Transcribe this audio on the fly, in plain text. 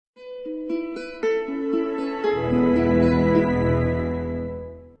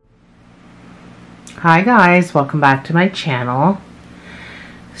Hi guys, welcome back to my channel.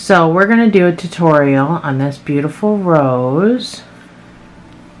 So we're going to do a tutorial on this beautiful rose.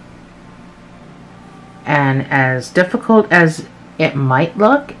 And as difficult as it might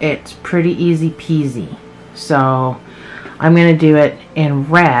look, it's pretty easy peasy. So I'm going to do it in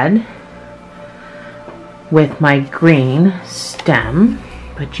red with my green stem,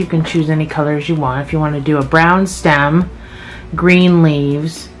 but you can choose any colors you want. If you want to do a brown stem, green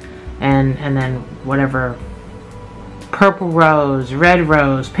leaves, and then whatever, purple rose, red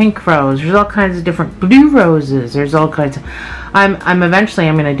rose, pink rose, there's all kinds of different blue roses, there's all kinds of, I'm eventually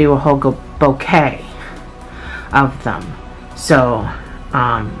going to do a whole bouquet of them. So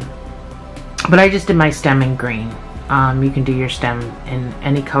but I just did my stem in green. You can do your stem in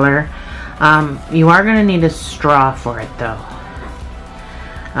any color. You are going to need a straw for it though.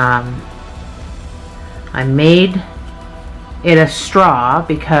 I made it a straw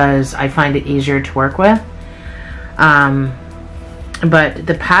because I find it easier to work with. But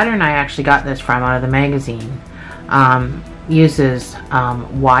the pattern I actually got this from out of the magazine uses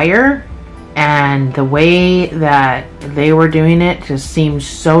wire, and the way that they were doing it just seemed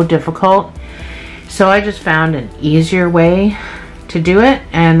so difficult. So I just found an easier way to do it,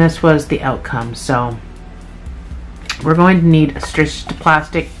 and this was the outcome. So we're going to need a stretched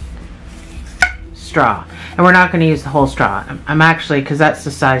plastic straw, and we're not going to use the whole straw. I'm actually, because that's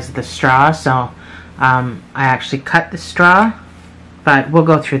the size of the straw, so I actually cut the straw, but we'll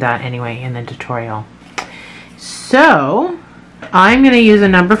go through that anyway in the tutorial. So I'm going to use a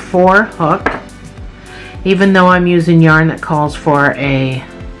number 4 hook, even though I'm using yarn that calls for a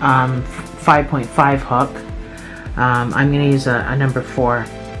 5.5 hook. I'm going to use a number 4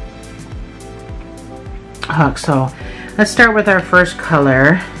 hook. So let's start with our first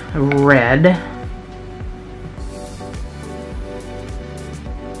color, red.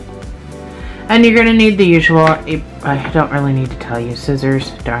 And you're going to need the usual, I don't really need to tell you,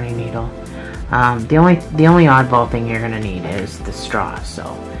 scissors, darning needle. The only oddball thing you're going to need is the straw.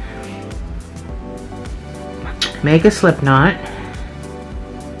 So make a slip knot.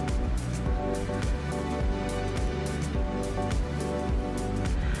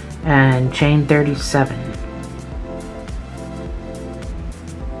 And chain 37.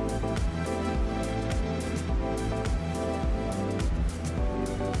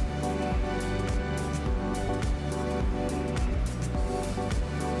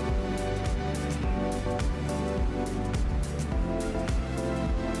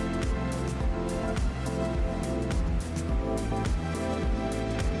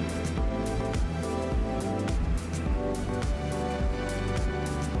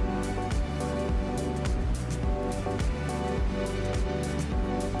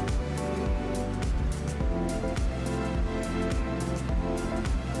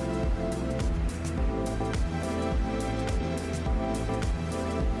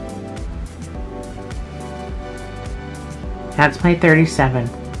 That's my 37.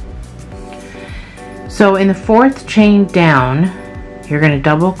 So in the 4th chain down, you're going to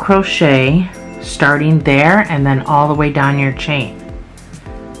double crochet starting there and then all the way down your chain.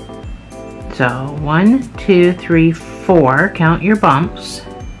 So 1, 2, 3, 4, count your bumps,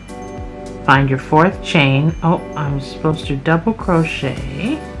 find your 4th chain. Oh, I'm supposed to double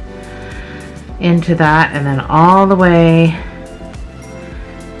crochet into that and then all the way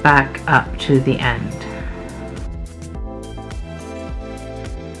back up to the end.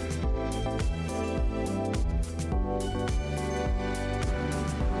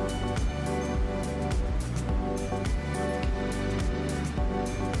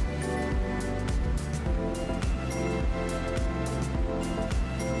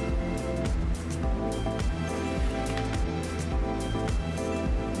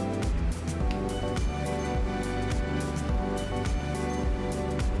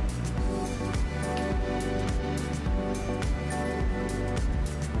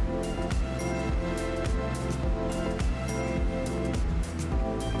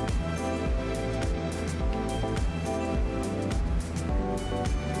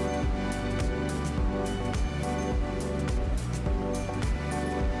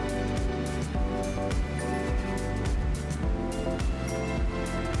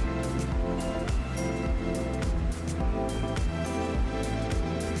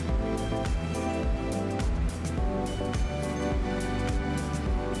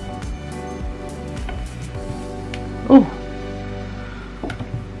 Oh,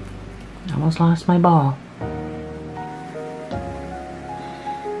 almost lost my ball.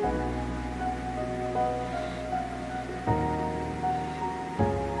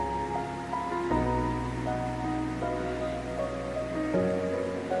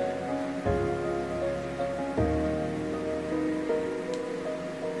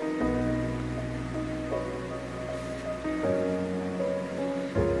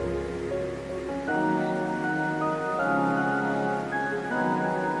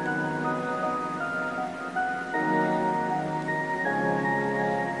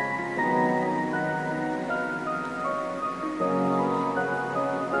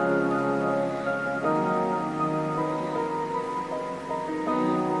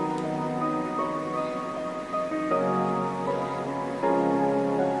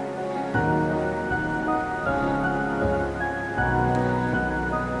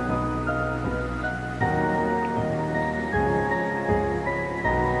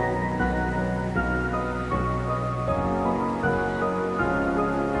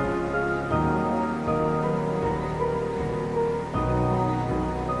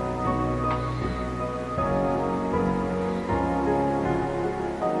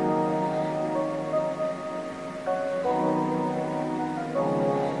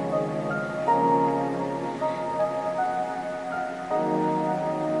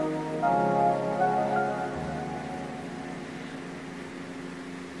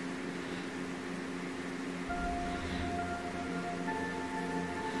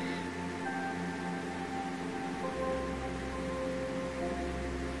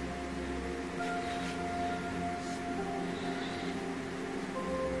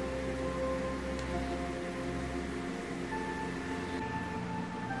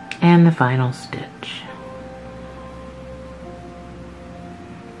 and the final stitch.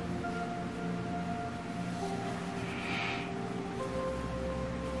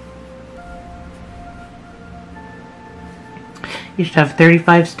 You should have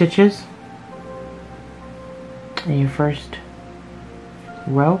 35 stitches in your first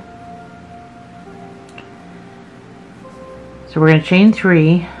row. So we're going to chain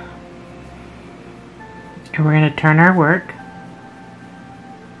 3 and we're going to turn our work,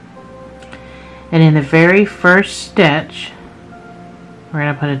 and in the very first stitch we're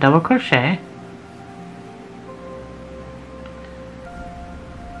going to put a double crochet,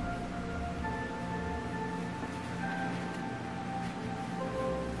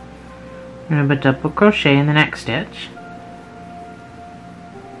 we're going to put double crochet in the next stitch,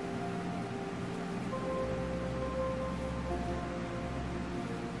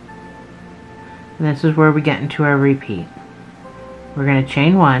 and this is where we get into our repeat. We're going to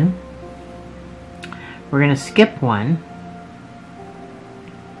chain 1, we're going to skip 1,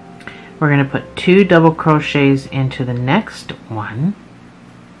 we're going to put 2 double crochets into the next one,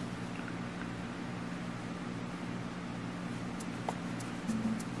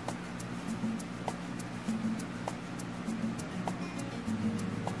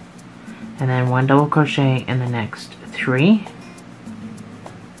 and then 1 double crochet in the next 3,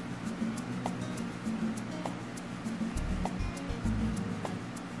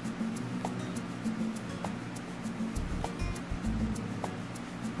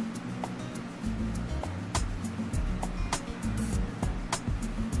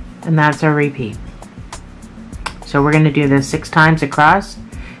 and that's our repeat. So we're going to do this 6 times across.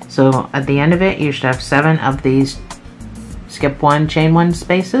 So at the end of it you should have 7 of these skip 1, chain 1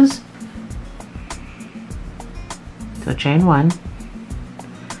 spaces. So chain 1,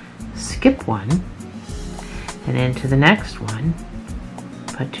 skip 1, and into the next one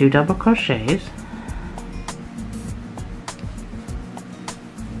put 2 double crochets,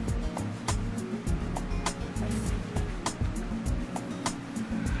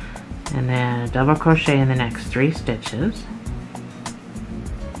 and then a double crochet in the next 3 stitches,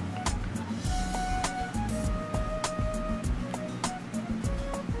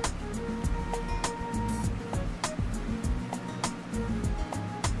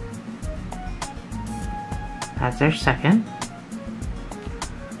 that's our second,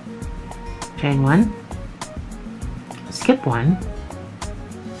 chain 1, skip 1,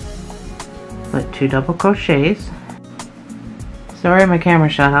 put 2 double crochets. Sorry, my camera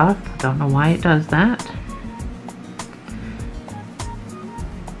shut off. Don't know why it does that.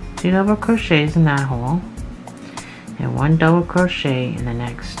 2 double crochets in that hole, and 1 double crochet in the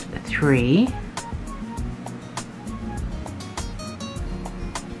next 3.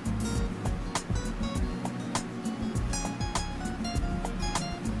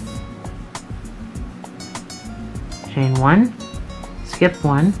 Chain 1, skip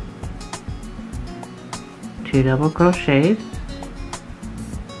 1, 2 double crochets,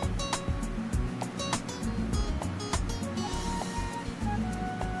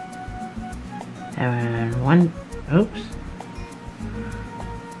 and 1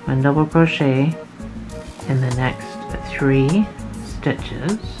 double crochet in the next 3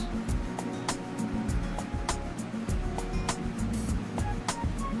 stitches,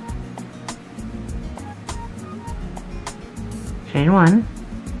 chain 1,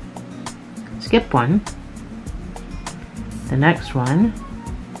 skip 1, the next one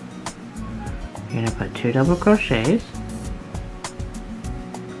you're going to put 2 double crochets,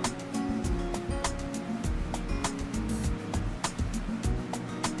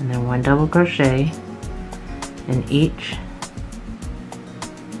 and then 1 double crochet in each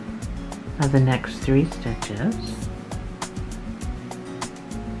of the next 3 stitches,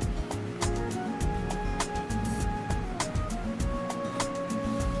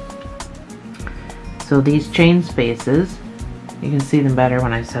 so these chain spaces, you can see them better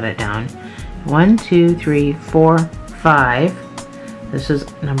when I set it down. 1, 2, 3, 4, 5. This is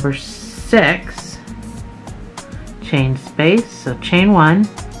number 6 chain space. So chain 1,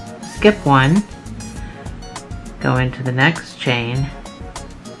 skip 1, go into the next chain,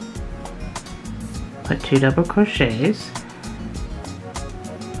 put 2 double crochets,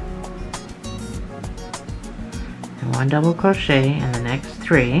 and 1 double crochet in the next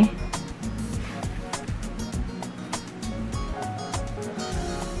 3.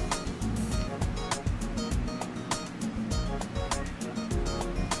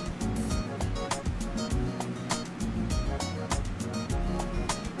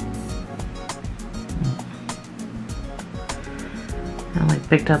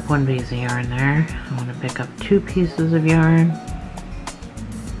 I picked up 1 piece of yarn there. I want to pick up 2 pieces of yarn.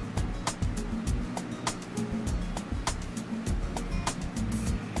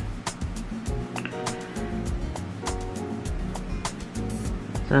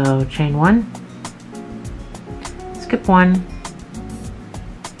 So chain 1, skip 1,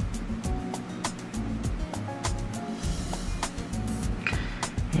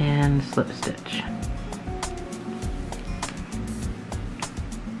 and slip stitch.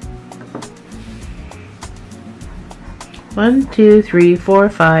 One, two, three, four,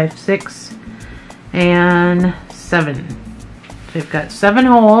 five, 6, and 7. So we've got 7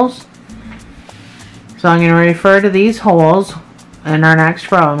 holes. So I'm going to refer to these holes in our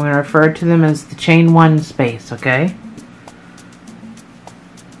next row. I'm going to refer to them as the chain 1 space, okay?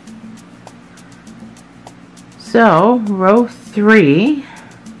 So row 3,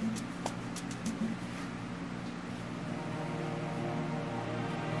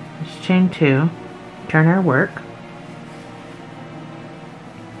 chain 2, turn our work.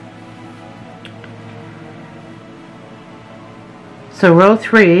 So row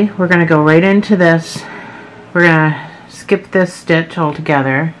 3, we're going to go right into this. We're going to skip this stitch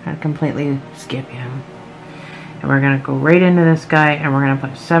altogether. I completely skip him. And we're going to go right into this guy, and we're going to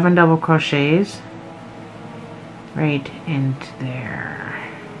put 7 double crochets right into there.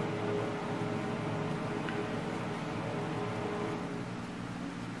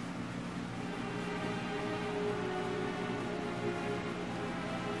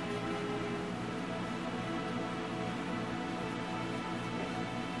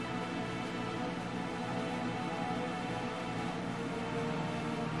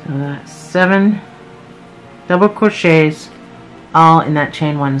 So that's 7 double crochets all in that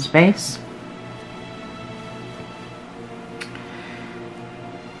chain 1 space.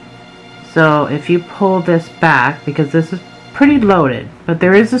 So if you pull this back, because this is pretty loaded, but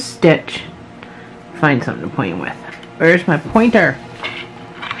there is a stitch, find something to point with. Where's my pointer?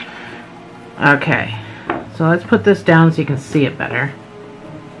 Okay, so let's put this down so you can see it better.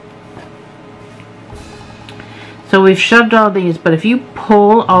 So we've shoved all these, but if you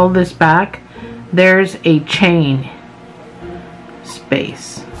pull all this back, there's a chain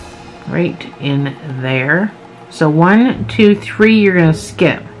space right in there. So 1, 2, 3 you're going to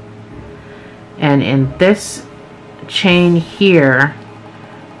skip. And in this chain here,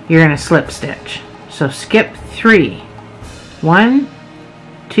 you're going to slip stitch. So skip 3. 1,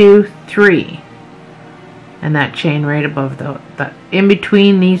 2, 3. And that chain right above the in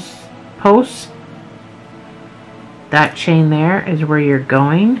between these posts. That chain there is where you're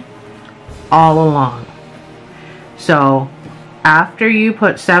going all along. So after you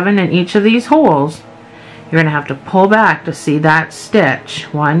put 7 in each of these holes, you're going to have to pull back to see that stitch.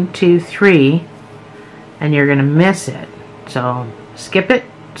 1, 2, 3, and you're going to miss it. So skip it,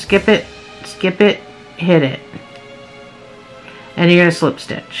 skip it, skip it, hit it, and you're going to slip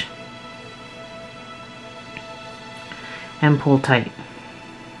stitch and pull tight.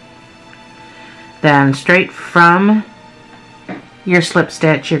 Then straight from your slip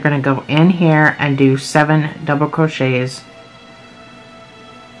stitch, you're going to go in here and do 7 double crochets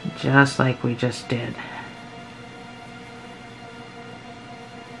just like we just did.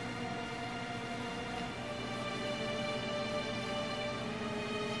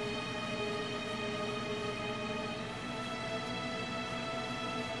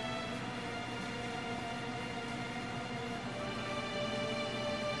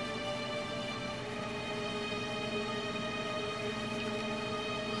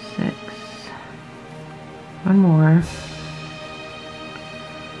 One more.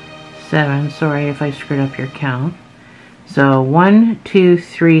 7. Sorry if I screwed up your count. So 1, 2,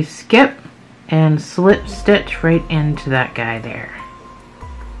 3, skip and slip stitch right into that guy there.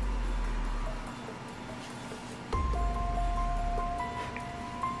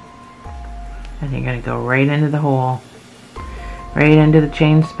 And you're going to go right into the hole, right into the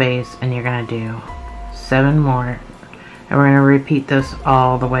chain space, and you're going to do 7 more. And we're going to repeat this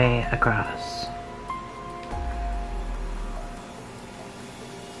all the way across.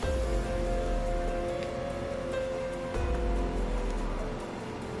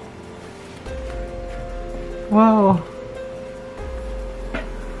 Whoa.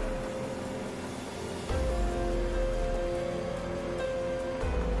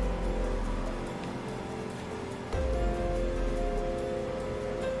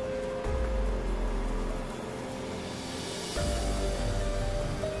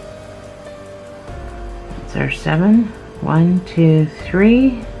 That's our 7. 1, 2, 3.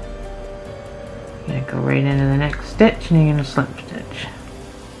 You're going to go right into the next stitch and you're going to slip stitch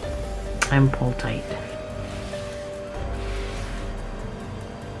and pull tight.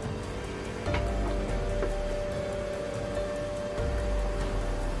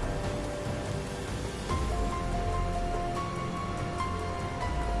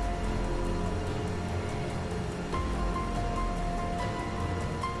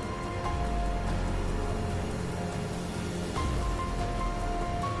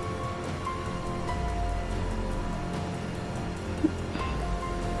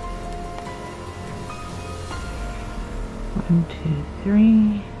 1, 2,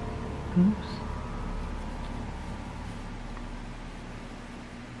 3. Oops.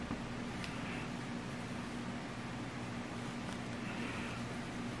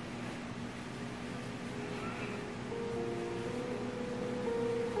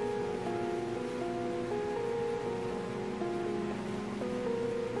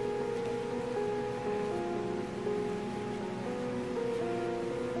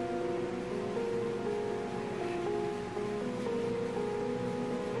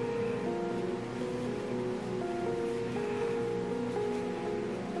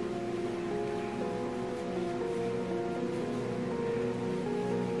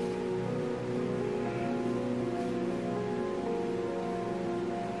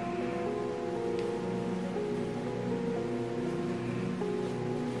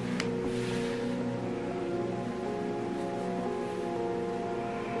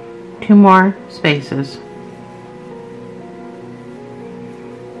 Two more spaces.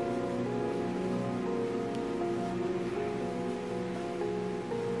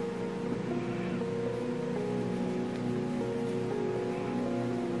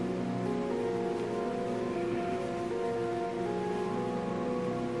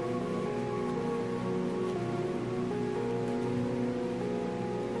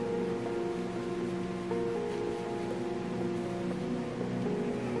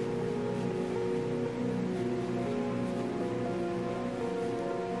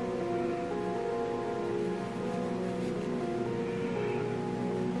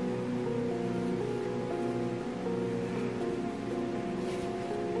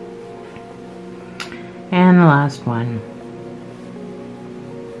 And the last one.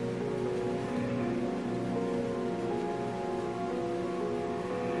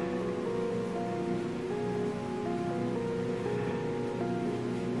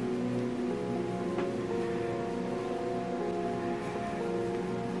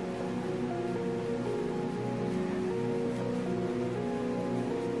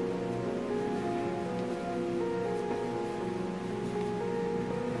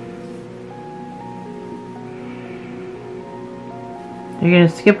 You're going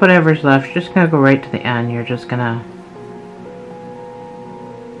to skip whatever's left. You're just going to go right to the end. You're just going to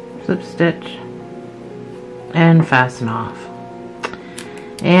slip stitch and fasten off.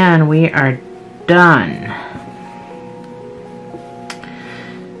 And we are done.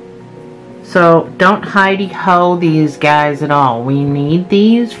 So don't hidey-ho these guys at all. We need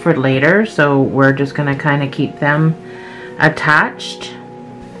these for later, so we're just going to kind of keep them attached.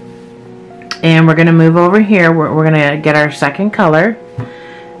 And we're going to move over here. We're going to get our second color.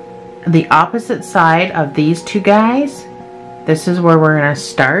 The opposite side of these two guys, this is where we're going to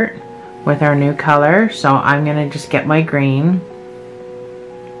start with our new color. So I'm going to just get my green.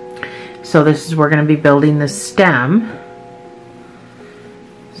 So this is where we're going to be building the stem.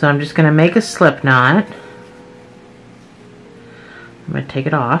 So I'm just going to make a slip knot. I'm going to take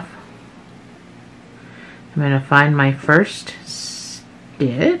it off. I'm going to find my first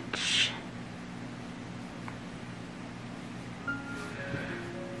stitch.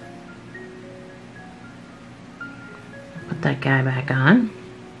 Put that guy back on.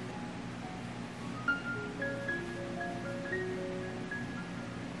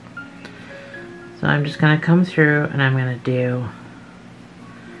 So I'm just going to come through and I'm going to do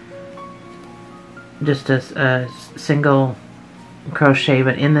just a single crochet,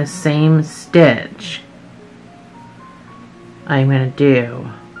 but in the same stitch I'm going to do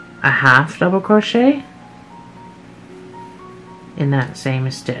a half double crochet in that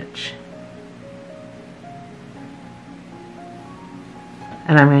same stitch,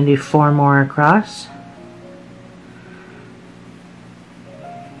 and I'm going to do 4 more across.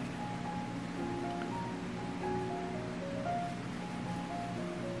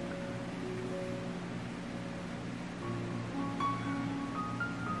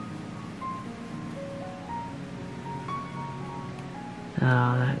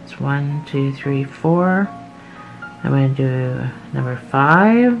 That's 1, 2, 3, 4. I'm going to do number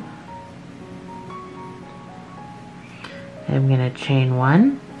 5. I'm going to chain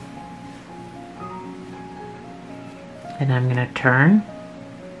 1. And I'm going to turn.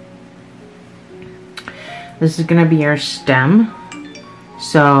 This is going to be our stem.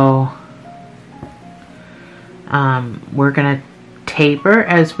 So we're going to taper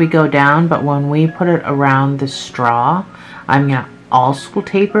as we go down, but when we put it around the straw, I'm going to also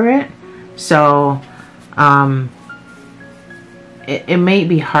taper it. So it may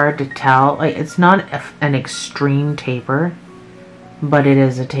be hard to tell. Like, it's not an extreme taper, but it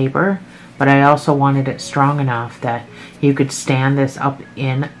is a taper. But I also wanted it strong enough that you could stand this up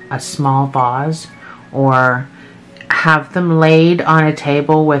in a small vase or have them laid on a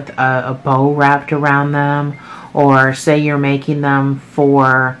table with a bow wrapped around them, or say you're making them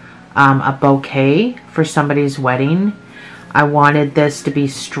for a bouquet for somebody's wedding. I wanted this to be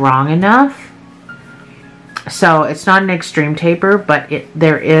strong enough. So it's not an extreme taper, but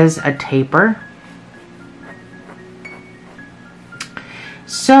there is a taper.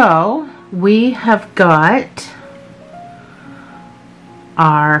 So we have got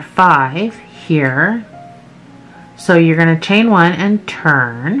our 5 here. So you're going to chain 1 and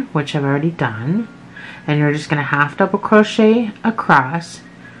turn, which I've already done. And you're just going to half double crochet across.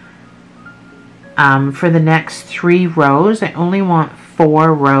 For the next 3 rows, I only want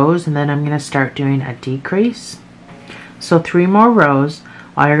 4 rows, and then I'm going to start doing a decrease. So 3 more rows.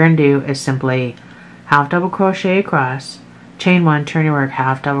 All you're going to do is simply half double crochet across, chain 1, turn your work,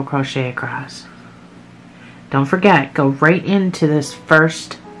 half double crochet across. Don't forget, go right into this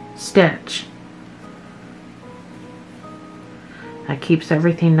first stitch. That keeps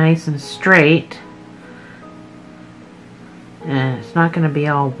everything nice and straight, and it's not going to be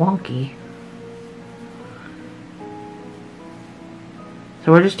all wonky.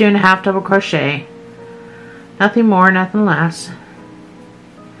 So we're just doing a half double crochet, nothing more, nothing less,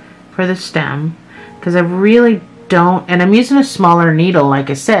 for the stem, because I really don't, and I'm using a smaller needle, like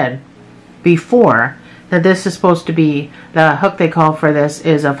I said before, that this is supposed to be, the hook they call for this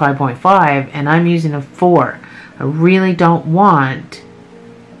is a 5.5, and I'm using a 4. I really don't want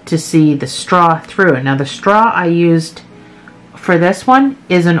to see the straw through it. Now the straw I used for this one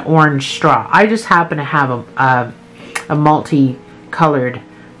is an orange straw. I just happen to have a multi-colored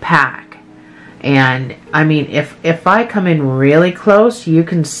pack, and I mean, if I come in really close, you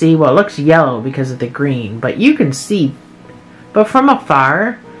can see, well, it looks yellow because of the green, but you can see, but from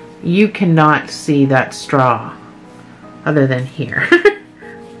afar you cannot see that straw other than here.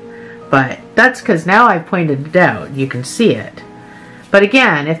 But that's because now I've pointed it out, you can see it. But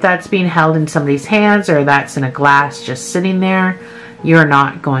again, if that's being held in somebody's hands, or that's in a glass just sitting there, you're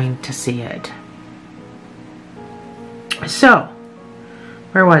not going to see it. So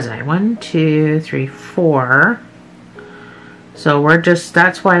where was I? 1, 2, 3, 4. So we're just,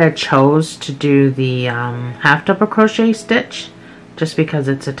 that's why I chose to do the half double crochet stitch, just because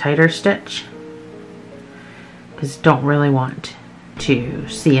it's a tighter stitch, because don't really want to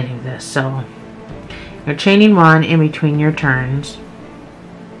see any of this. So you're chaining 1 in between your turns.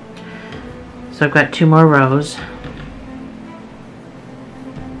 So I've got 2 more rows.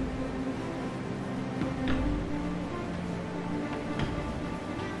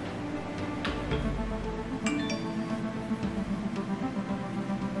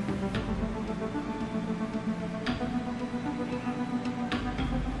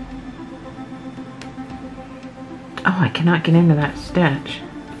 Oh, I cannot get into that stitch.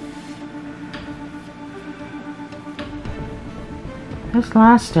 This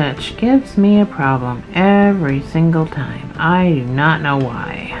last stitch gives me a problem every single time. I do not know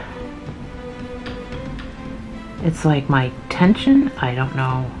why. It's like my tension, I don't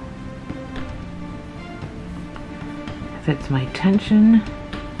know if it's my tension,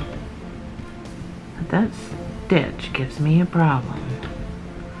 but that stitch gives me a problem.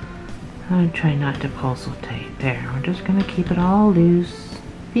 I'm trying not to pull so tight. There, we're just gonna keep it all loose,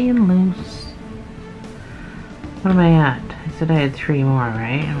 being loose. What am I at? I said I had 3 more,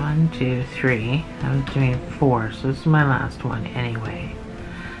 right? 1, 2, 3. I was doing 4, so this is my last one anyway.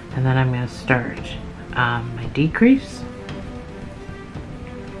 And then I'm gonna start my decrease.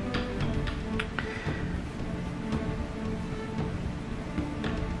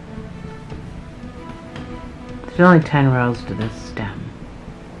 There's only 10 rows to this stem.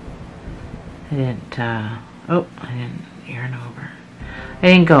 I didn't, I didn't yarn over. I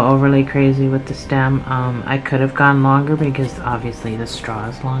didn't go overly crazy with the stem. I could have gone longer because obviously the straw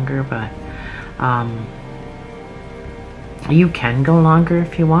is longer, but you can go longer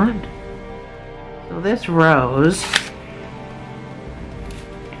if you want. So this rose,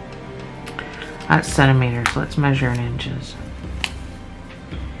 that's centimeters. Let's measure in inches.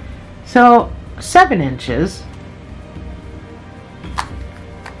 So 7 inches.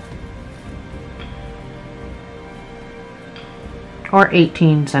 Or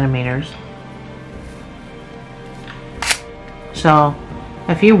 18 centimeters. So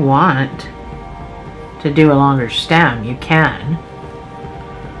if you want to do a longer stem, you can,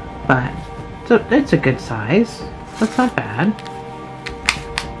 but it's a good size. That's not bad.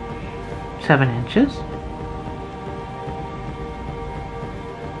 7 inches.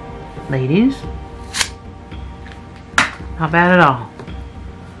 Ladies, not bad at all.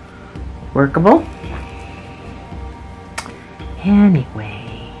 Workable.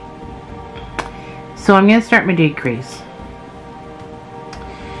 Anyway, So I'm going to start my decrease.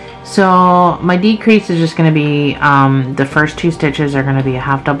 So my decrease is just going to be, the first 2 stitches are going to be a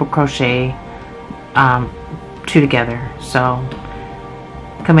half double crochet, 2 together. So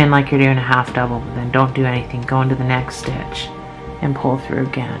come in like you're doing a half double, but then don't do anything. Go into the next stitch and pull through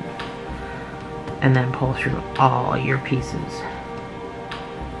again. And then pull through all your pieces.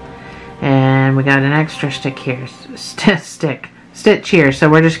 And we got an extra stick here, stitch here, so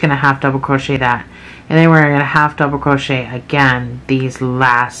we're just going to half double crochet that. And then we're going to half double crochet again these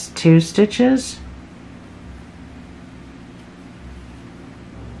last 2 stitches.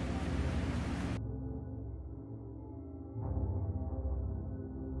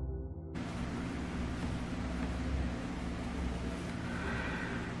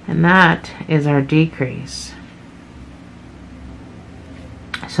 And that is our decrease.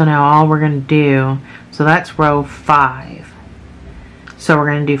 So now all we're going to do, so that's row 5. So we're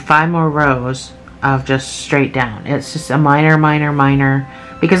going to do 5 more rows of just straight down. It's just a minor, minor, minor,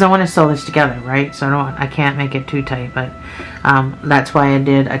 because I want to sew this together, right? So I can't make it too tight, but that's why I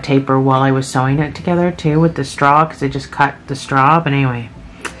did a taper while I was sewing it together too with the straw, because I just cut the straw. But anyway,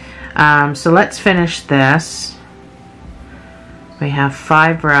 so let's finish this. We have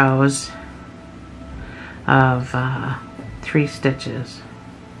 5 rows of 3 stitches.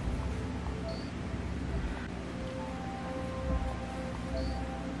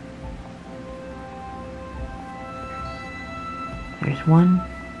 There's 1.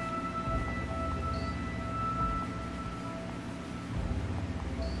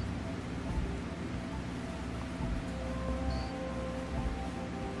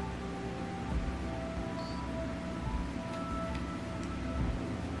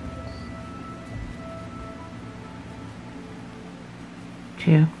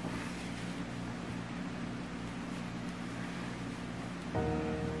 Two.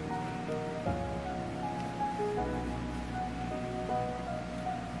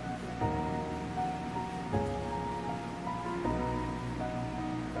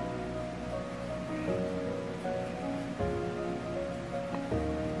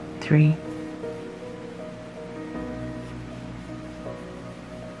 3.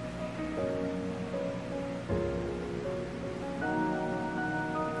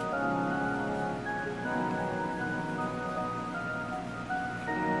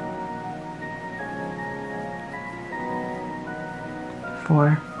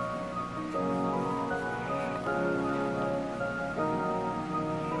 4.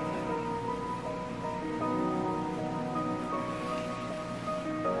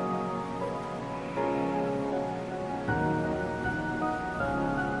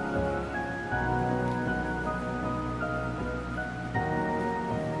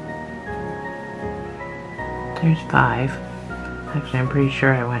 5. Actually, I'm pretty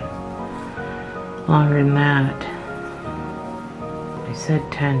sure I went longer than that. I said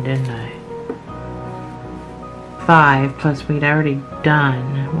 10, didn't I? 5 plus we'd already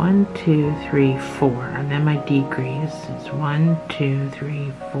done 1, 2, 3, 4, and then my decrease is 1, 2,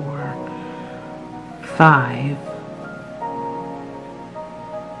 3, 4, 5.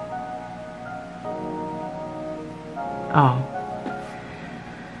 Oh.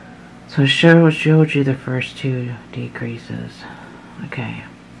 So Cheryl showed you the first 2 decreases. Okay.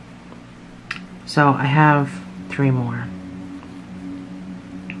 So I have 3 more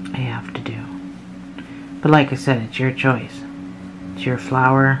I have to do. But like I said, it's your choice. It's your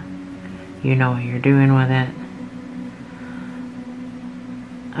flower. You know what you're doing with it.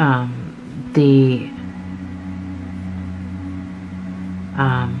 The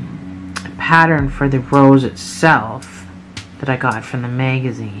pattern for the rose itself that I got from the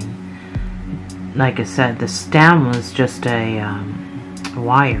magazine, like I said, the stem was just a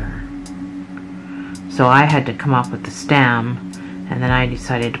wire. So I had to come up with the stem, and then I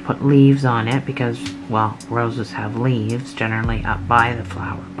decided to put leaves on it because, well, roses have leaves generally up by the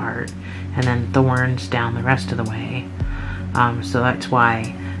flower part, and then thorns down the rest of the way. So that's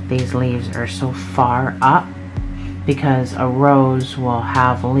why these leaves are so far up, because a rose will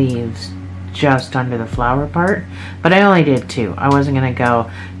have leaves just under the flower part. But I only did 2. I wasn't going to go,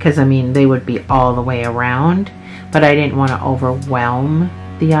 because I mean they would be all the way around, but I didn't want to overwhelm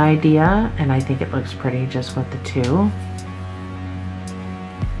the idea, and I think it looks pretty just with the 2.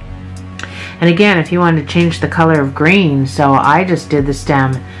 And again, if you want to change the color of green, so I just did the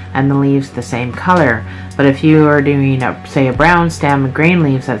stem and the leaves the same color. But if you are doing, say, a brown stem and green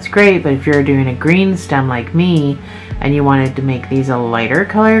leaves, that's great. But if you're doing a green stem like me, and you wanted to make these a lighter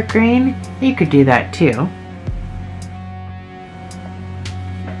color green, you could do that too.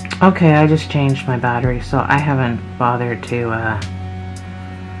 Okay, I just changed my battery, so I haven't bothered to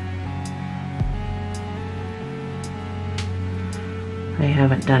I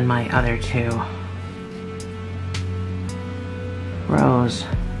haven't done my other two rows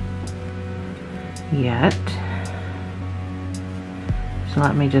yet. So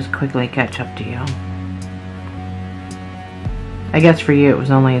let me just quickly catch up to you. I guess for you it was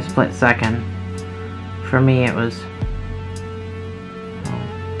only a split second. For me it was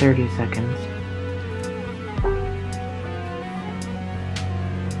 30 seconds.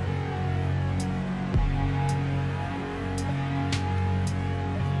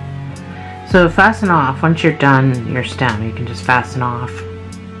 So fasten off, once you're done your stem, you can just fasten off.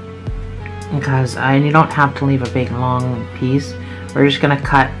 And you don't have to leave a big long piece. We're just gonna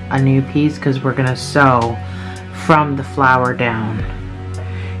cut a new piece because we're gonna sew from the flower down.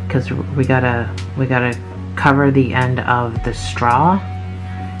 Because we gotta cover the end of the straw.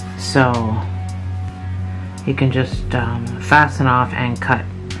 So you can just fasten off and cut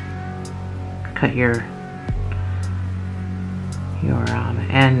your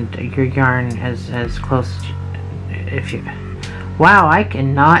and your yarn as close if you. Wow, I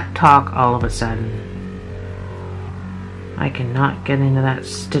cannot talk all of a sudden. I cannot get into that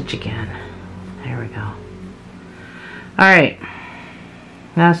stitch again. There we go. Alright,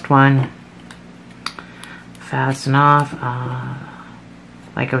 last one. Fasten off.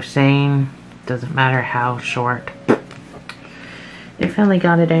 Like I was saying, doesn't matter how short. I finally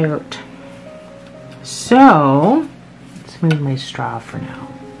got it out. So let's move my straw for now.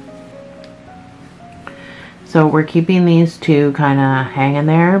 So we're keeping these two kind of hanging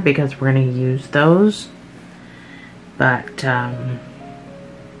there because we're going to use those. But I'm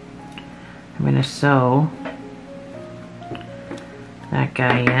going to sew that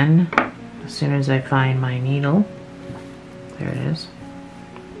guy in as soon as I find my needle. There it is.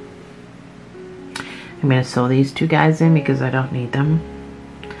 I'm going to sew these two guys in because I don't need them.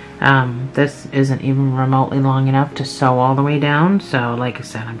 This isn't even remotely long enough to sew all the way down. So like I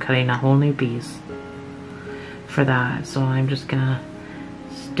said, I'm cutting a whole new piece for that. So I'm just gonna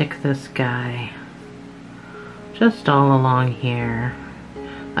stick this guy just all along here.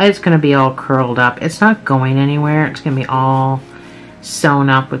 It's gonna be all curled up. It's not going anywhere. It's gonna be all sewn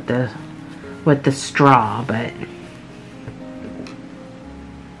up with the straw, but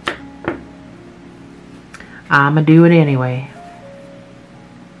I'ma do it anyway.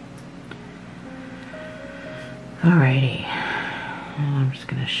 Alrighty. I'm just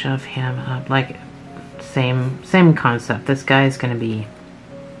gonna shove him up like same concept. This guy is going to be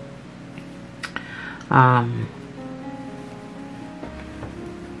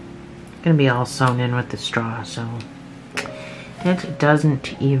all sewn in with the straw, so it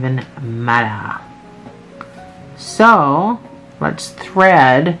doesn't even matter. So let's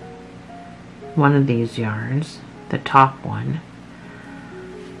thread one of these yarns, the top one,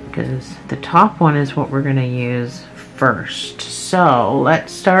 because the top one is what we're going to use first. So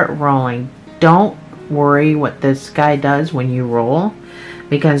let's start rolling. Don't worry what this guy does when you roll,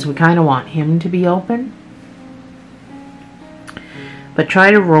 because we kind of want him to be open, but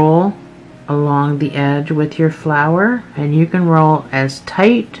try to roll along the edge with your flower, and you can roll as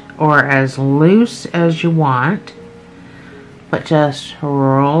tight or as loose as you want, but just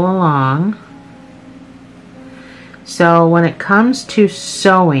roll along. So when it comes to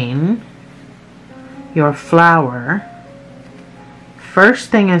sewing your flower, first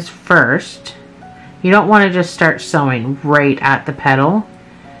thing is first. You don't want to just start sewing right at the petal,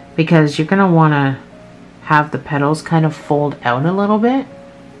 because you're going to want to have the petals kind of fold out a little bit.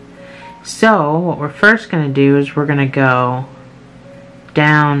 So what we're first going to do is we're going to go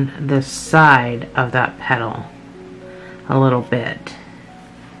down the side of that petal a little bit.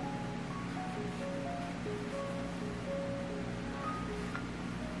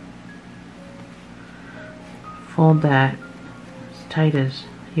 Fold that as tight as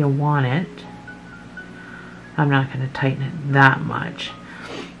you want it. I'm not going to tighten it that much.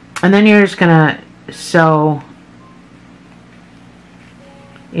 And then you're just going to sew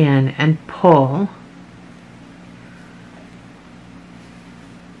in and pull.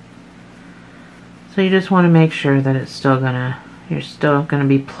 So you just want to make sure that it's still you're still going to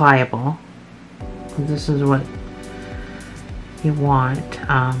be pliable. This is what you want.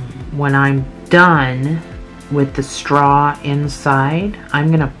 When I'm done with the straw inside, I'm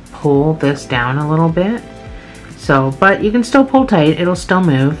going to pull this down a little bit. So, but you can still pull tight, it'll still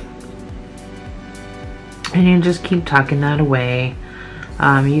move. And you just keep tucking that away.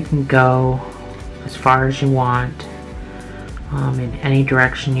 You can go as far as you want, in any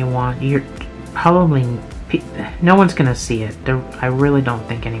direction you want. You're probably, no one's going to see it. I really don't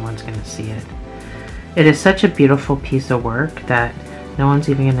think anyone's going to see it. It is such a beautiful piece of work that no one's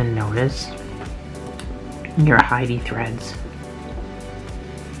even going to notice your Heidi threads.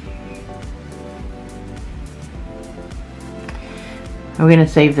 We're gonna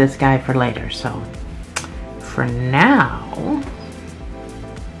save this guy for later, so for now,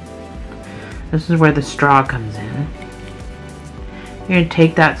 this is where the straw comes in. You're gonna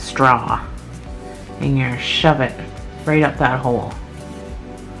take that straw and you're gonna shove it right up that hole.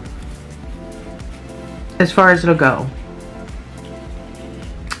 As far as it'll go.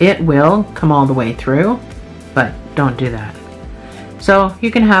 It will come all the way through, but don't do that. So you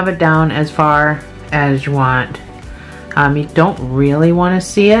can have it down as far as you want. You don't really want to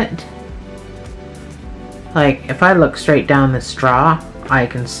see it. Like if I look straight down the straw, I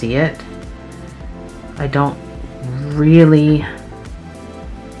can see it. I don't really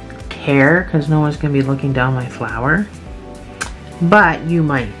care because no one's going to be looking down my flower, but you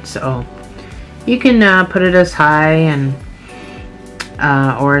might. So you can put it as high and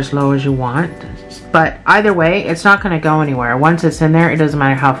or as low as you want, but either way it's not going to go anywhere. Once it's in there, it doesn't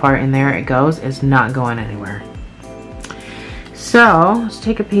matter how far in there it goes, it's not going anywhere. So let's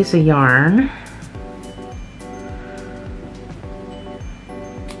take a piece of yarn.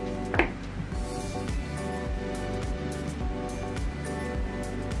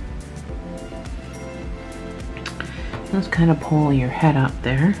 Let's kind of pull your head up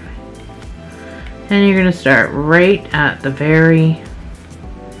there. And you're going to start right at the very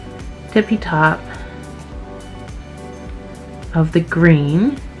tippy top of the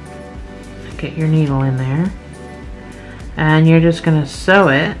green. Get your needle in there. And you're just going to sew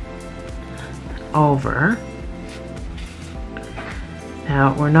it over.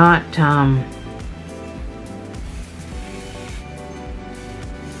 Now we're not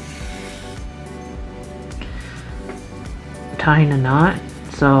tying a knot,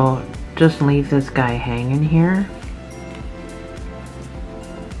 so just leave this guy hanging here.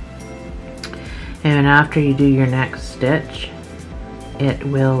 And after you do your next stitch, it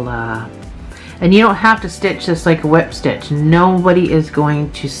will and you don't have to stitch this like a whip stitch. Nobody is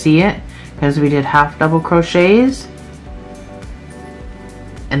going to see it because we did half double crochets,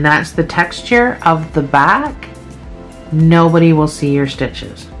 and that's the texture of the back. Nobody will see your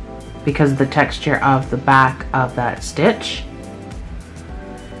stitches because of the texture of the back of that stitch.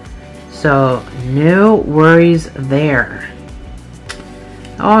 So no worries there.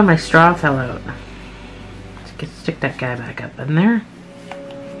 Oh, and my straw fell out. Let's stick that guy back up in there.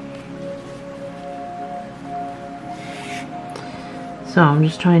 So I'm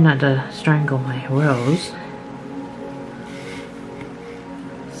just trying not to strangle my rose.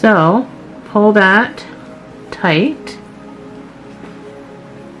 So pull that tight.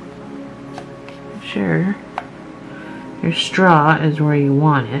 Sure, your straw is where you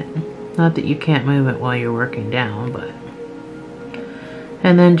want it. Not that you can't move it while you're working down, but.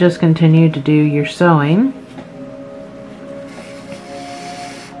 And then just continue to do your sewing.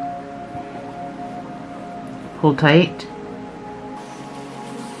 Pull tight.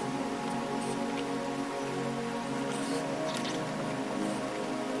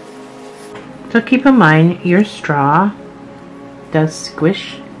 So keep in mind your straw does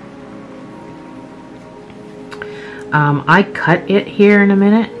squish. I cut it here in a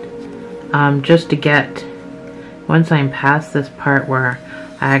minute just to get, once I'm past this part where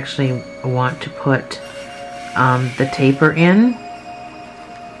I actually want to put the taper in,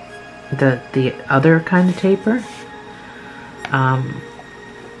 the other kind of taper, I'm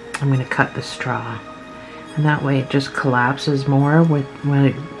going to cut the straw, and that way it just collapses more with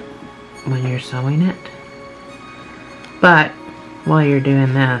when you're sewing it. But while you're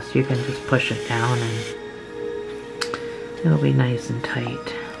doing this, you can just push it down and it'll be nice and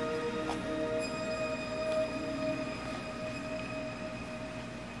tight.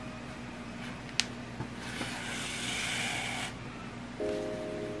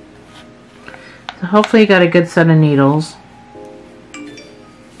 So hopefully you got a good set of needles.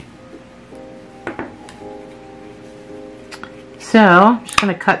 So I'm just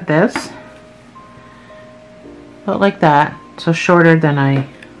going to cut this about like that, so shorter than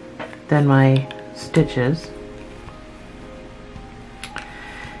my stitches.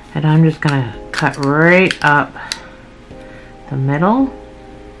 And I'm just going to cut right up the middle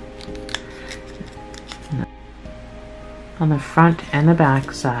on the front and the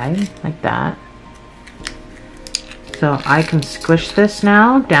back side like that. So I can squish this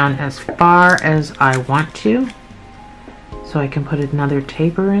now down as far as I want to. So I can put another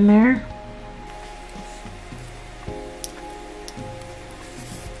taper in there.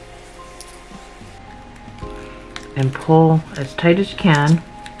 And pull as tight as you can.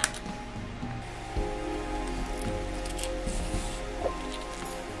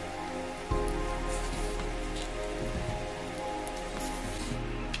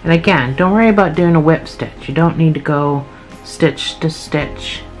 And again, don't worry about doing a whip stitch. You don't need to go stitch to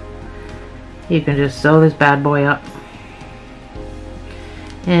stitch. You can just sew this bad boy up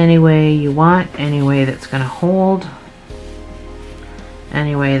any way you want, any way that's going to hold,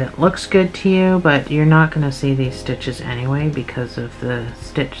 any way that looks good to you, but you're not going to see these stitches anyway because of the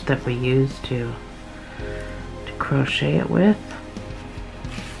stitch that we use to crochet it with.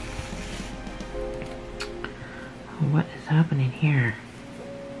 What is happening here?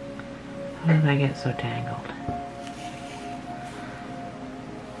 How did I get so tangled?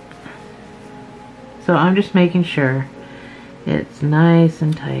 So I'm just making sure it's nice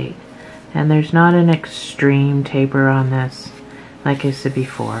and tight, and there's not an extreme taper on this. Like I said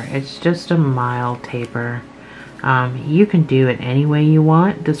before, it's just a mild taper. You can do it any way you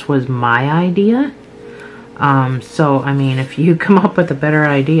want. This was my idea. So, I mean, if you come up with a better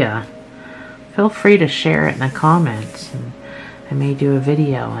idea, feel free to share it in the comments. And I may do a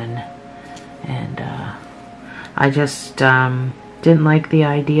video, and I just didn't like the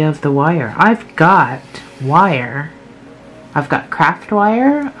idea of the wire. I've got wire. I've got craft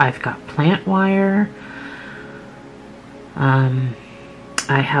wire. I've got plant wire.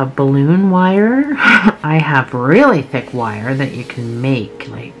 I have balloon wire. I have really thick wire that you can make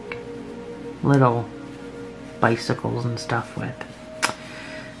like little bicycles and stuff with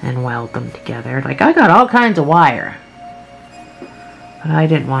and weld them together. Like, I got all kinds of wire, but I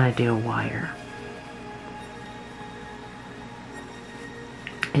didn't want to do a wire.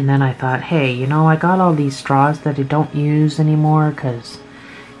 And then I thought, hey, you know, I got all these straws that I don't use anymore because,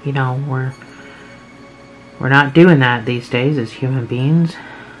 you know, we're not doing that these days as human beings.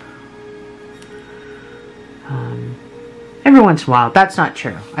 Every once in a while. That's not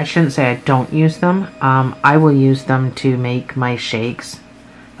true. I shouldn't say I don't use them. I will use them to make my shakes,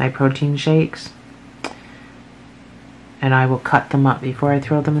 my protein shakes. And I will cut them up before I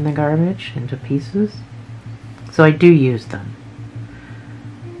throw them in the garbage into pieces. So I do use them.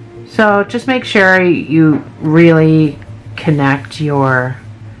 So just make sure you really connect your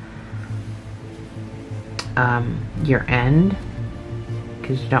end,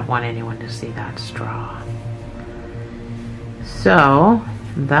 because you don't want anyone to see that straw. So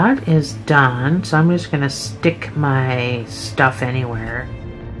that is done. So I'm just going to stick my stuff anywhere.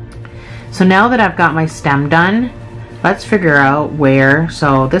 So now that I've got my stem done, let's figure out where.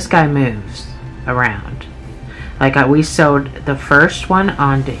 So this guy moves around. Like we sewed the first one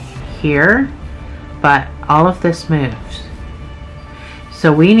onto here, but all of this moves.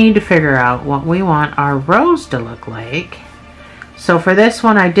 So we need to figure out what we want our rose to look like. So for this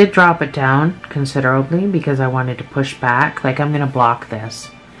one, I did drop it down considerably because I wanted to push back. Like, I'm going to block this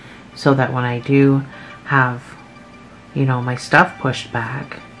so that when I do have, you know, my stuff pushed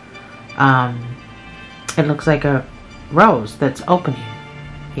back, it looks like a rose that's opening.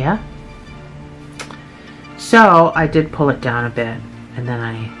 Yeah? So I did pull it down a bit, and then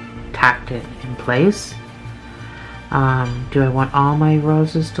I tacked it in place. Do I want all my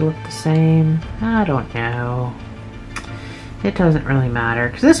roses to look the same? I don't know. It doesn't really matter,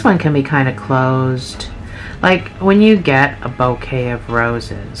 because this one can be kind of closed. Like, when you get a bouquet of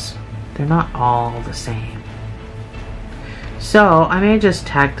roses, they're not all the same. So I may just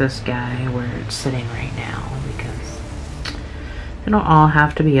tack this guy where it's sitting right now, because they don't all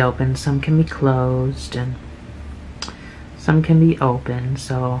have to be open. Some can be closed and some can be open.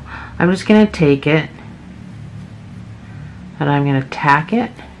 So I'm just going to take it and I'm going to tack it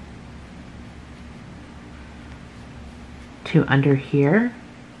to under here,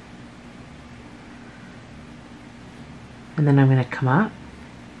 and then I'm going to come up.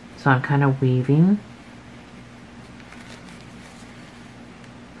 So I'm kind of weaving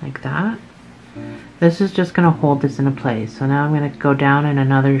like that. This is just going to hold this into place. So now I'm going to go down in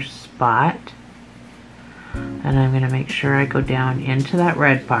another spot, and I'm going to make sure I go down into that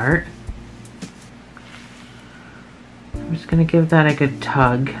red part. I'm just going to give that a good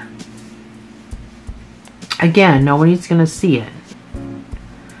tug. Again, nobody's going to see it.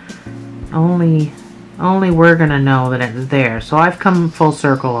 Only we're going to know that it's there. So I've come full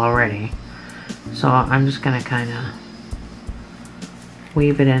circle already. So I'm just going to kind of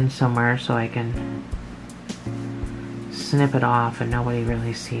weave it in somewhere so I can snip it off and nobody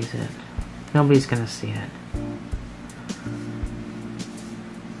really sees it. Nobody's going to see it.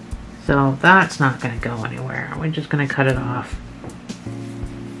 So that's not going to go anywhere. We're just going to cut it off.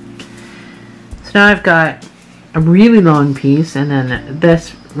 So now I've got a really long piece and then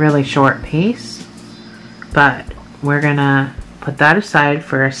this really short piece, but we're gonna put that aside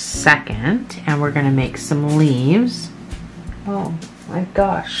for a second and we're gonna make some leaves. Oh my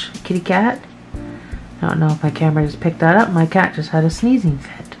gosh, kitty cat. I don't know if my camera just picked that up. My cat just had a sneezing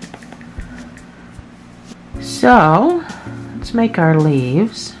fit. So let's make our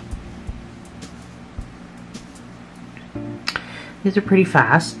leaves. These are pretty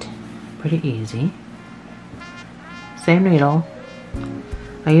fast, pretty easy. Same needle.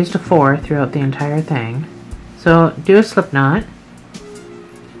 I used a 4 throughout the entire thing. So do a slip knot.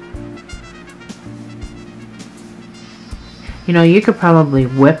 You know, you could probably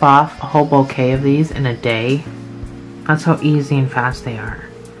whip off a whole bouquet of these in a day. That's how easy and fast they are.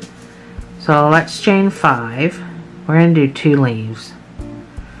 So let's chain 5. We're going to do 2 leaves.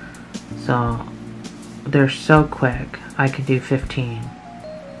 So they're so quick. I could do 15.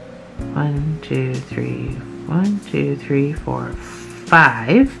 1, 2, 3, 1, 2, 3, 4,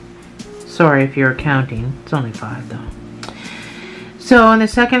 5. Sorry if you're counting. It's only 5 though. So in the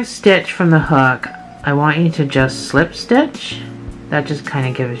second stitch from the hook, I want you to just slip stitch. That just kind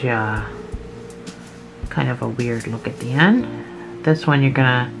of gives you a kind of a weird look at the end. This one you're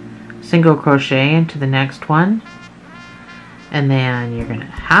gonna single crochet into the next one, and then you're gonna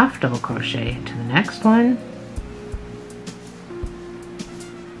half double crochet into the next one,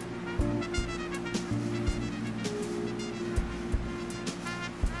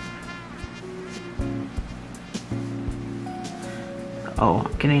 oh,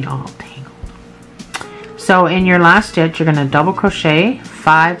 I'm getting all tangled. So in your last stitch, you're going to double crochet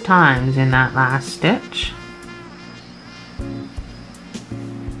 5 times in that last stitch.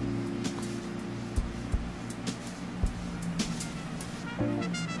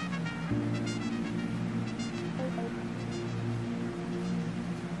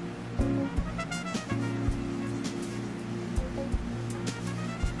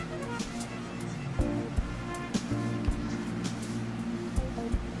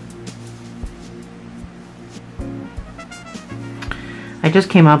 I just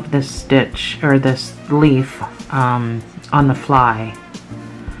came up with this stitch, or this leaf, on the fly.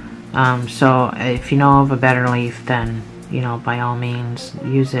 So if you know of a better leaf, then, you know, by all means,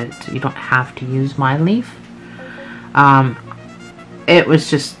 use it. You don't have to use my leaf. It was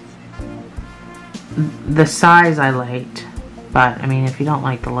just the size I liked, but I mean, if you don't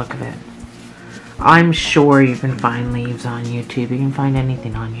like the look of it, I'm sure you can find leaves on YouTube. You can find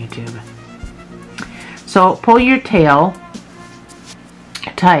anything on YouTube. So pull your tail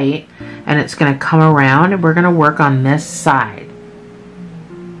tight, and it's going to come around, and we're going to work on this side.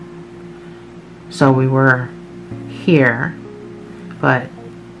 So we were here, but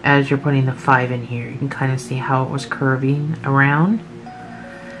as you're putting the 5 in here, you can kind of see how it was curving around.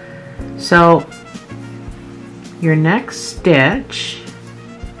 So your next stitch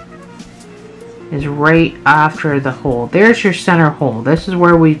is right after the hole. There's your center hole. This is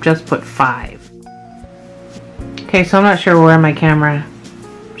where we've just put 5. Okay, so I'm not sure where my camera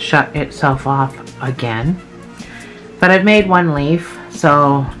shut itself off again, but I've made 1 leaf,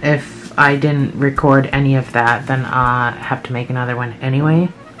 so if I didn't record any of that, then I have to make another one anyway.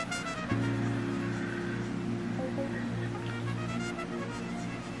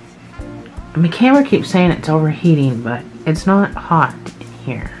 My camera keeps saying it's overheating, but it's not hot in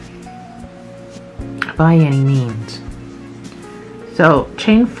here by any means. So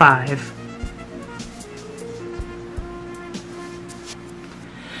chain 5.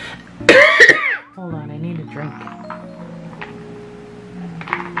 Hold on, I need a drink.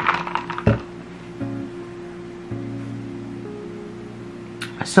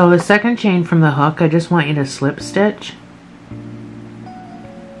 So the second chain from the hook, I just want you to slip stitch.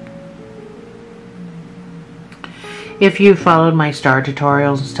 If you followed my star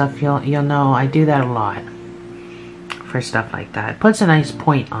tutorials and stuff, you'll know I do that a lot for stuff like that. It puts a nice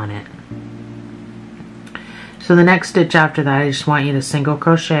point on it. So the next stitch after that, I just want you to single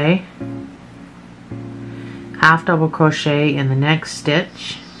crochet, half double crochet in the next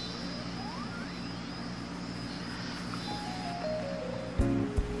stitch,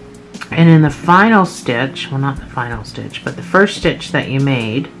 and in the final stitch, well, not the final stitch, but the first stitch that you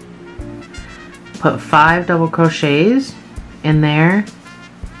made, put 5 double crochets in there.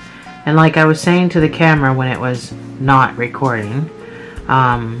 And like I was saying to the camera when it was not recording,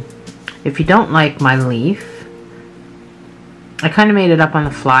 if you don't like my leaf, I kind of made it up on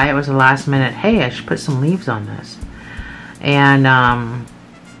the fly. It was a last minute, hey, I should put some leaves on this. And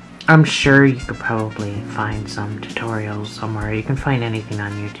I'm sure you could probably find some tutorials somewhere. You can find anything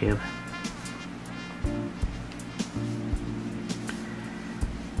on YouTube.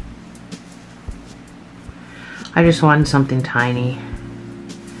 I just wanted something tiny.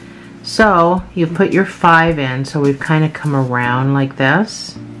 So you put your 5 in, so we've kind of come around like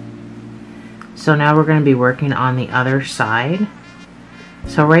this. So now we're going to be working on the other side.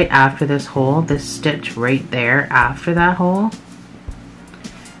 So right after this hole, this stitch right there after that hole,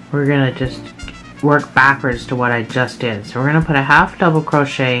 we're going to just work backwards to what I just did. So we're going to put a half double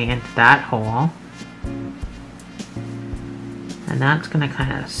crochet into that hole. And that's going to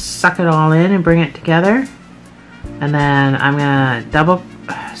kind of suck it all in and bring it together. And then I'm going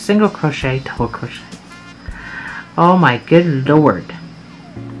to single crochet, double crochet. Oh my good lord.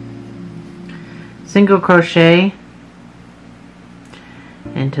 Single crochet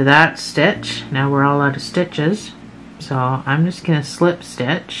into that stitch. Now we're all out of stitches. So I'm just going to slip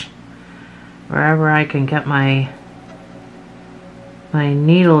stitch wherever I can get my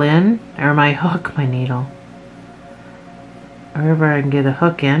needle in, or my hook, my needle. Wherever I can get a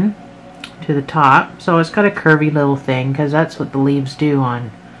hook in to the top. So it's got a curvy little thing, because that's what the leaves do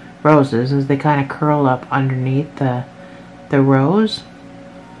on roses, is they kind of curl up underneath the rose.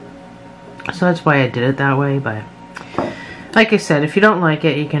 So that's why I did it that way. But like I said, if you don't like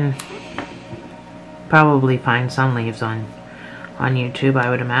it, you can probably find some leaves on YouTube, I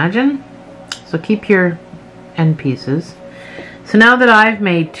would imagine. So keep your end pieces. So now that I've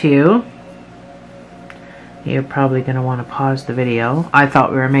made 2, you're probably going to want to pause the video. I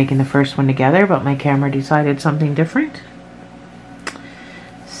thought we were making the first one together, but my camera decided something different.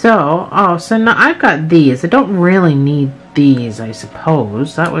 So, so now I've got these. I don't really need these, I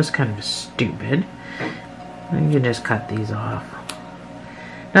suppose. That was kind of stupid. You can just cut these off.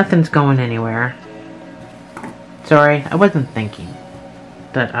 Nothing's going anywhere. Sorry, I wasn't thinking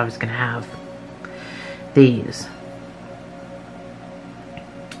that I was going to have these.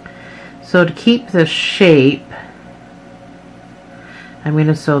 So to keep the shape, I'm going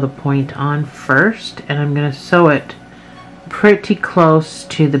to sew the point on first, and I'm going to sew it pretty close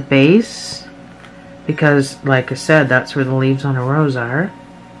to the base, because like I said, that's where the leaves on a rose are.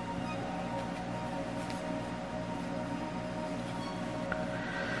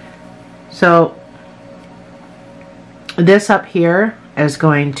 So this up here is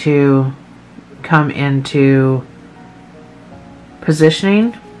going to come into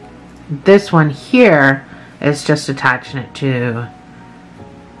positioning. This one here is just attaching it to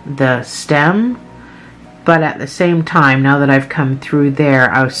the stem, but at the same time, now that I've come through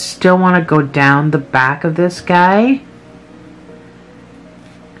there, I still want to go down the back of this guy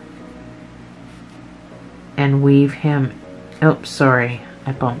and weave him. Oops, sorry,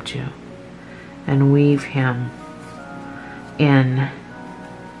 I bumped you. And weave him in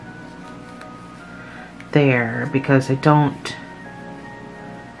there, because I don't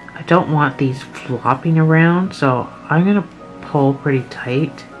want these flopping around, so I'm going to pull pretty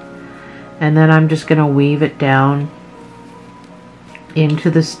tight, and then I'm just going to weave it down into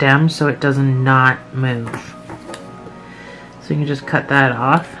the stem so it does not move. So you can just cut that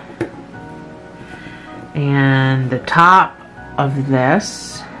off. And the top of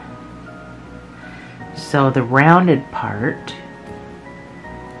this, so the rounded part,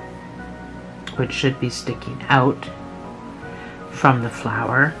 which should be sticking out from the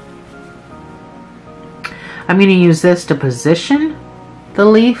flower, I'm going to use this to position the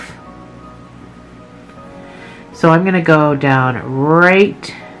leaf. So I'm going to go down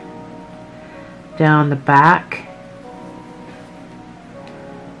right down the back,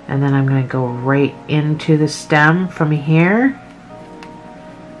 and then I'm going to go right into the stem from here.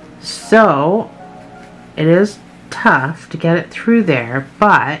 So it is tough to get it through there,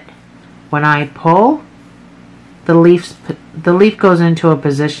 but when I pull, the leaf goes into a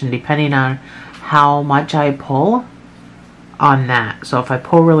position depending on how much I pull on that. So if I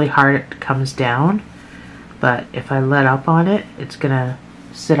pull really hard, it comes down, but if I let up on it, it's gonna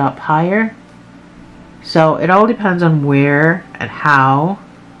sit up higher. So it all depends on where and how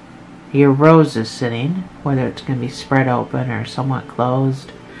your rose is sitting, whether it's gonna be spread open or somewhat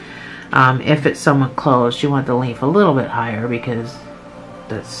closed. If it's somewhat closed, you want the leaf a little bit higher, because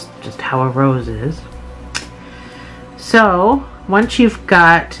that's just how a rose is. So once you've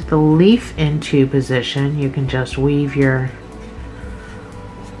got the leaf into position, you can just weave your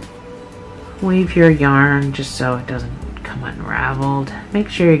yarn just so it doesn't come unraveled. Make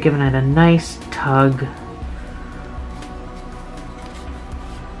sure you're giving it a nice tug.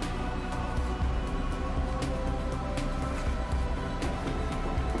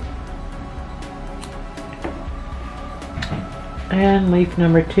 And leaf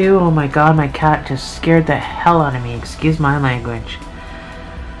number 2. Oh my god, my cat just scared the hell out of me. Excuse my language.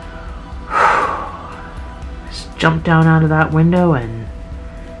 Just jumped down out of that window, and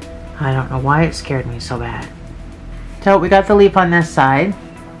I don't know why it scared me so bad. So we got the leaf on this side.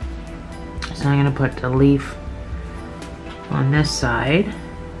 So I'm going to put the leaf on this side.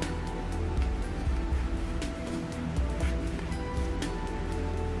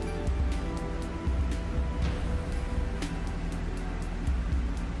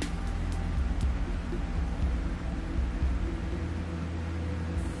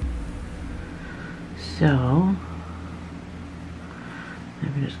 So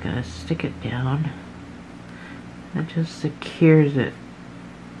I'm just going to stick it down. That just secures it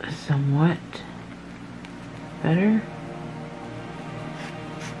somewhat better.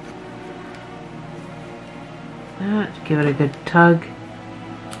 Give it a good tug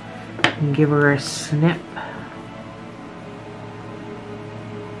and give her a snip.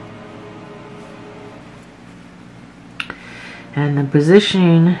 And the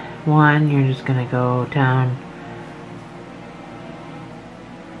positioning one, you're just going to go down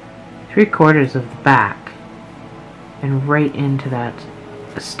 3/4 of the back and right into that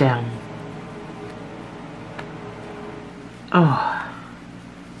stem. Oh,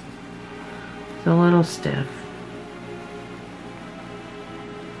 it's a little stiff.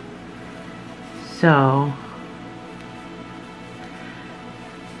 So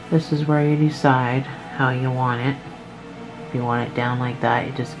this is where you decide how you want it. If you want it down like that,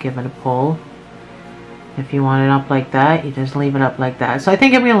 you just give it a pull. If you want it up like that, you just leave it up like that. So I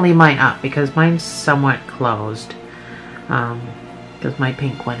think I'm going to leave mine up because mine's somewhat closed. Because my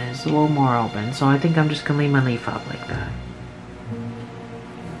pink one is a little more open. So I think I'm just going to leave my leaf up like that.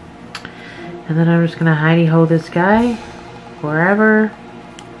 And then I'm just going to hidey-ho this guy wherever.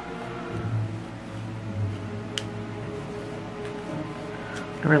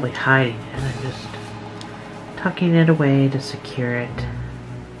 Not really hiding it, I'm just tucking it away to secure it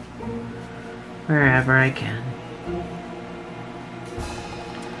wherever I can.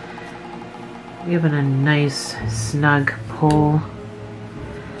 Give it a nice snug pull.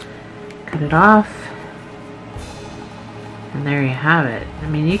 Cut it off. And there you have it. I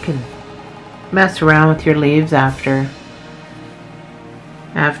mean, you can mess around with your leaves after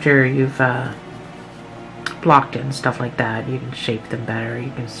you've blocked it and stuff like that. You can shape them better.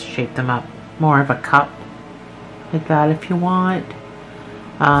 You can shape them up more of a cup like that if you want.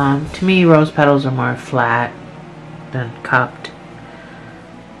 To me, rose petals are more flat than cupped.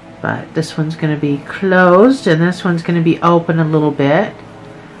 But this one's going to be closed and this one's going to be open a little bit.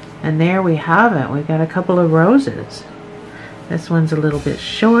 And there we have it. We've got a couple of roses. This one's a little bit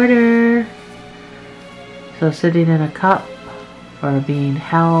shorter. So sitting in a cup or being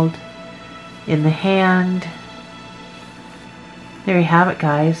held in the hand. There you have it,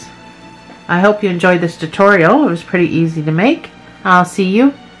 guys. I hope you enjoyed this tutorial. It was pretty easy to make. I'll see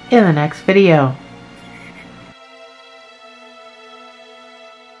you in the next video.